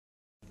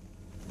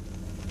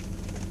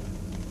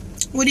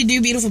What it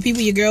do, beautiful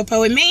people? Your girl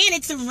Poet. Man,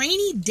 it's a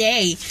rainy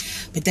day,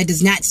 but that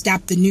does not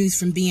stop the news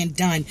from being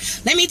done.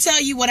 Let me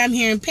tell you what I'm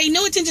hearing. Pay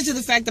no attention to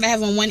the fact that I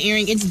have on one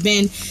earring. It's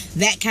been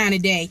that kind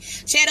of day.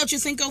 Chad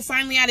Ochocinco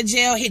finally out of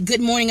jail, hit Good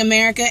Morning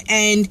America,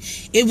 and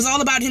it was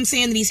all about him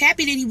saying that he's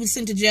happy that he was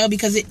sent to jail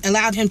because it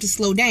allowed him to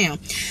slow down.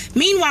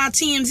 Meanwhile,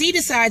 TMZ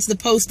decides to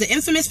post the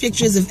infamous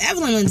pictures of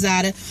Evelyn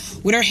Lozada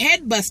with her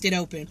head busted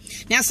open.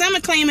 Now, some are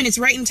claiming it's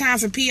right in time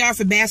for PR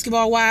for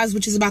Basketball Wives,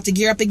 which is about to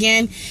gear up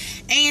again,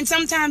 and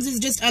sometimes it's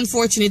just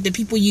unfortunate that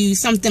people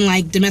use something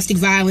like domestic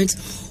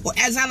violence, or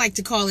as I like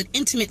to call it,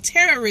 intimate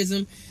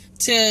terrorism,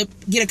 to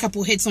get a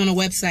couple hits on a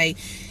website.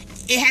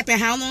 It happened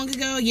how long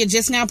ago? You're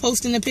just now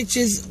posting the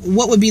pictures?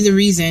 What would be the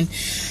reason?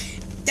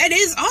 That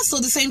is also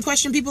the same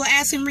question people are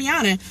asking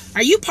Rihanna.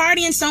 Are you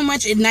partying so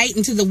much at night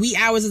into the wee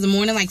hours of the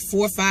morning, like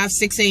 4, 5,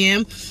 6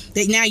 a.m.,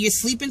 that now you're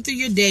sleeping through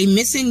your day,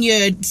 missing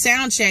your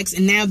sound checks,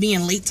 and now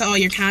being late to all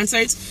your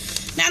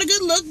concerts? Not a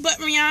good look, but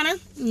Rihanna,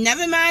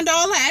 never mind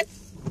all that.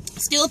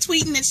 Still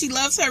tweeting that she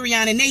loves her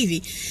Rihanna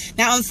Navy.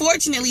 Now,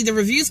 unfortunately, the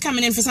reviews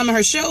coming in for some of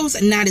her shows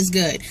are not as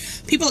good.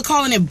 People are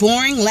calling it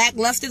boring,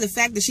 lackluster, the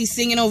fact that she's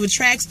singing over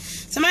tracks.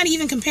 Somebody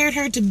even compared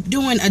her to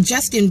doing a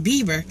Justin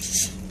Bieber.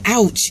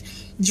 Ouch.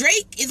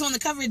 Drake is on the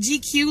cover of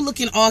GQ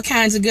looking all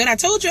kinds of good. I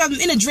told you I'm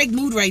in a Drake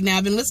mood right now.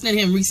 I've been listening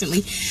to him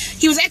recently.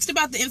 He was asked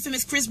about the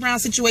infamous Chris Brown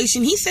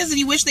situation. He says that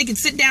he wished they could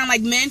sit down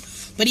like men,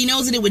 but he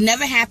knows that it would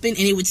never happen and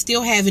it would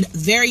still have a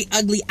very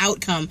ugly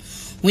outcome.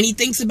 When he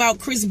thinks about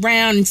Chris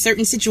Brown and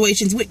certain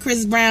situations with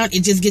Chris Brown,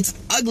 it just gets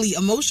ugly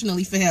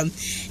emotionally for him.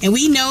 And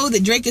we know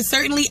that Drake is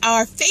certainly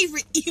our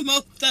favorite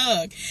emo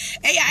thug.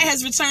 AI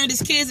has returned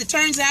his kids. It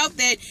turns out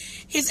that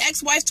his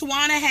ex-wife,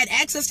 Tawana, had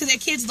access to their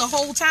kids the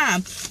whole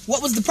time.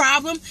 What was the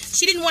problem?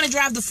 She didn't want to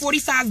drive the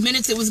 45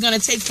 minutes it was going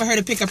to take for her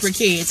to pick up her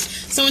kids.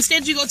 So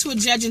instead, you go to a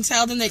judge and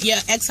tell them that your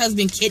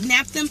ex-husband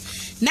kidnapped them.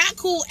 Not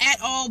cool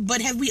at all,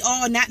 but have we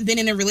all not been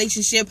in a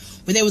relationship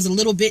where there was a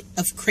little bit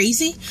of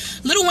crazy?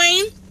 Lil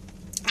Wayne,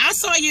 I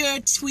saw your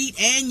tweet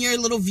and your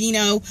little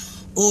Vino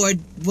or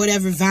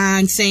whatever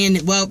Vine saying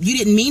that, well, you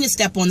didn't mean to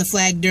step on the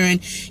flag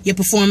during your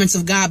performance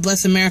of God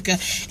Bless America.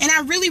 And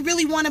I really,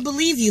 really want to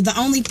believe you. The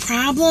only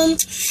problem,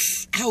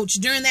 ouch,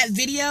 during that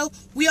video,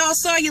 we all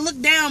saw you look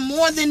down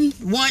more than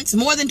once,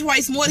 more than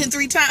twice, more than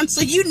 3 times.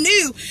 So you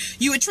knew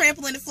you were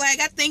trampling the flag.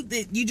 I think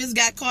that you just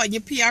got caught and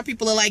your PR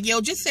people are like,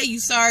 yo, just say you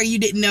sorry, you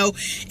didn't know,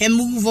 and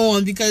move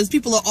on, because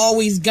people are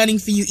always gunning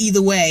for you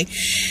either way.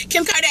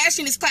 Kim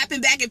Kardashian is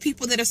clapping back at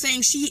people that are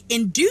saying she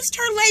induced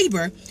her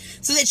labor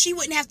so that she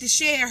wouldn't have to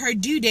share her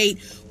due date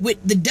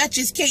with the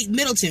Duchess Kate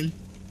Middleton.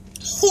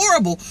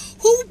 Horrible.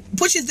 Who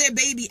pushes their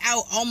baby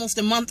out almost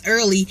a month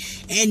early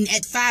and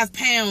at 5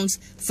 pounds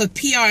for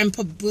PR and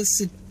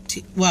publicity?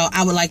 Well,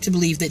 I would like to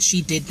believe that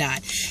she did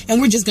not. And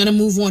we're just going to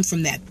move on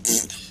from that.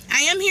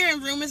 I am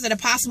hearing rumors that a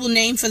possible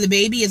name for the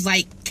baby is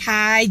like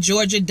Kai,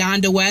 Georgia,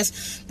 Donda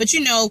West. But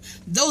you know,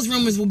 those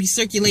rumors will be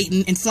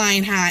circulating and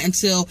flying high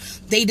until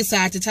they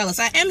decide to tell us.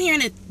 I am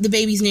hearing that the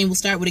baby's name will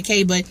start with a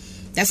K, but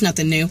that's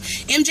nothing new.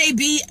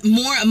 MJB,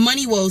 more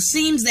money woes.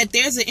 Seems that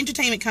there's an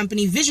entertainment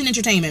company, Vision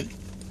Entertainment,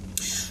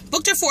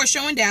 booked her for a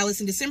show in Dallas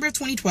in December of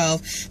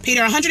 2012, paid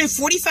her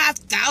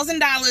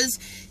 $145,000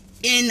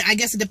 in, I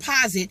guess, a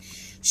deposit.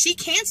 She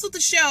canceled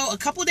the show a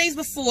couple days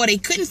before. They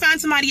couldn't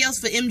find somebody else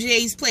for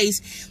MJ's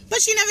place,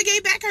 but she never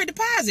gave back her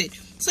deposit.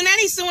 So now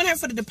they're suing her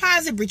for the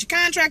deposit, breach of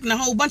contract, and a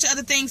whole bunch of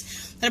other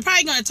things that are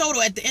probably going to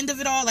total at the end of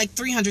it all like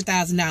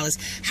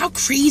 $300,000. How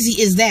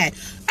crazy is that?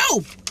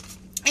 Oh,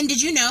 and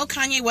did you know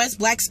Kanye West,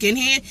 Black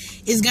Skinhead,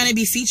 is going to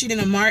be featured in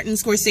a Martin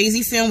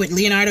Scorsese film with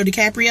Leonardo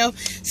DiCaprio?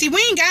 See, we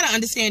ain't got to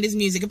understand his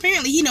music.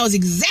 Apparently, he knows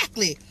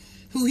exactly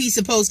who he's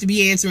supposed to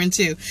be answering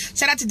to.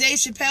 Shout out to Dave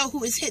Chappelle,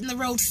 who is hitting the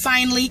road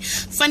finally.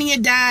 Funny or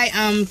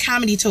Die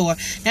comedy tour.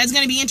 Now, it's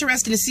going to be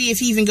interesting to see if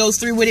he even goes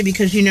through with it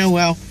because, you know,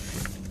 well,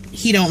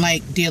 he don't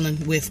like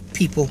dealing with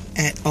people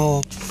at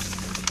all.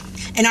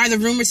 And are the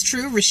rumors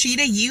true?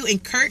 Rashida, you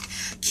and Kirk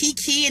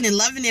kikiing and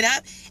loving it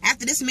up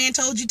after this man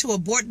told you to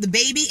abort the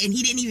baby and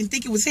he didn't even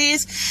think it was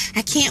his?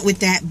 I can't with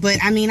that, but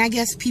I mean, I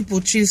guess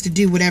people choose to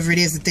do whatever it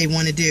is that they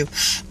want to do.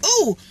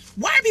 Ooh,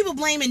 why are people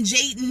blaming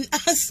Jaden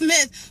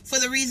Smith for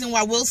the reason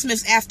why Will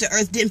Smith's After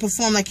Earth didn't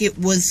perform like it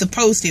was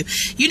supposed to?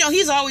 You know,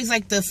 he's always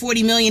like the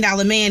 $40 million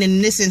man, and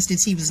in this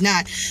instance, he was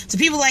not. So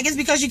people are like, it's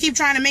because you keep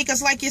trying to make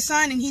us like your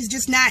son, and he's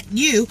just not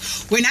you.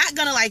 We're not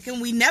going to like him.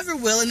 We never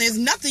will, and there's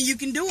nothing you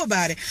can do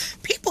about it.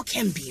 People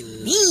can be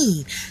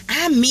mean.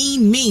 I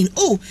mean mean.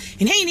 Ooh,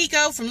 and hey,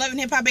 Nico from Love and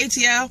Hip Hop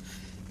ATL.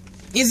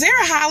 Is there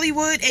a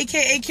Hollywood,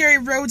 a.k.a. Kerry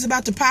Rhodes,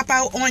 about to pop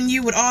out on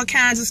you with all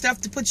kinds of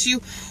stuff to put you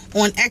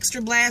on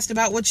extra blast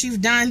about what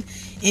you've done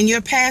in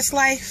your past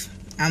life?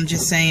 I'm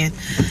just saying.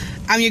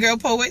 I'm your girl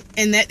Poet,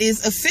 and that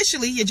is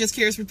officially your Just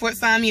Curious Report.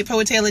 Find me at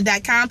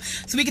PoetTaylor.com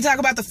so we can talk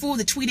about the fool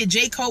that tweeted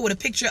J. Cole with a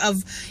picture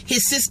of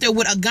his sister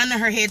with a gun to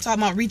her head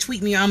talking about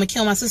retweet me or I'm gonna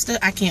kill my sister.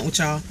 I can't with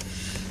y'all.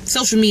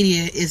 Social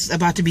media is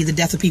about to be the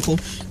death of people.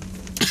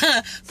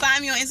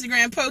 Find me on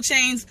Instagram, Pro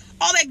Chains,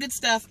 all that good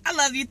stuff. I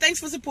love you. Thanks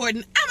for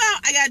supporting. I'm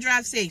out. I gotta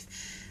drive safe.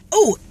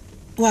 Oh,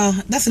 Well,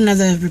 that's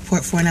another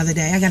report for another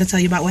day. I got to tell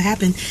you about what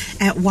happened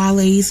at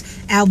Wale's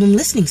album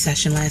listening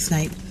session last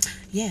night.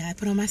 Yeah, I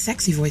put on my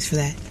sexy voice for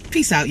that.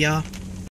 Peace out, y'all.